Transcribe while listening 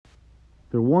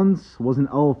There once was an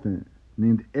elephant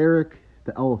named Eric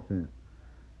the elephant.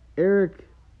 Eric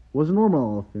was a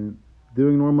normal elephant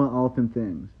doing normal elephant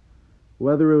things,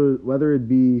 whether it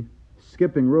be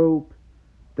skipping rope,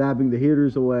 dabbing the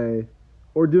haters away,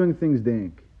 or doing things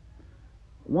dank.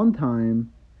 One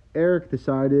time, Eric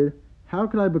decided, how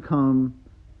could I become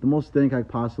the most dank I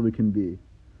possibly can be?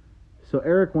 So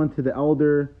Eric went to the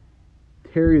elder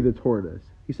Terry the tortoise.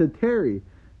 He said, Terry,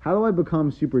 how do I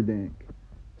become super dank?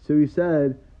 So he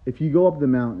said, if you go up the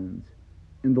mountains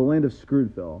in the land of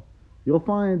Scrootville, you'll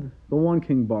find the one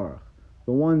King Baruch,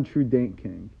 the one true dank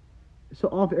king. So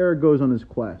off Eric goes on his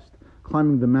quest,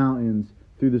 climbing the mountains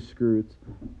through the Scroots,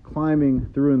 climbing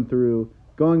through and through,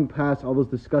 going past all those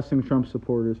disgusting Trump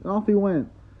supporters, and off he went.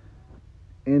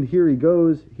 And here he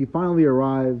goes, he finally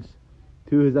arrives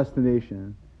to his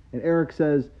destination. And Eric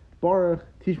says, Baruch,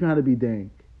 teach me how to be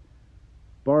dank.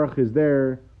 Baruch is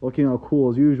there, looking all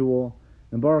cool as usual,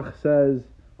 and Baruch says,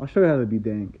 I'll show you how to be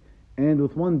dank. And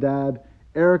with one dab,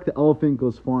 Eric the elephant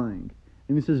goes flying.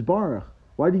 And he says, Baruch,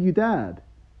 why did you dab?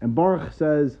 And Baruch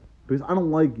says, because I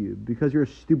don't like you, because you're a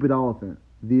stupid elephant.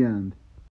 The end.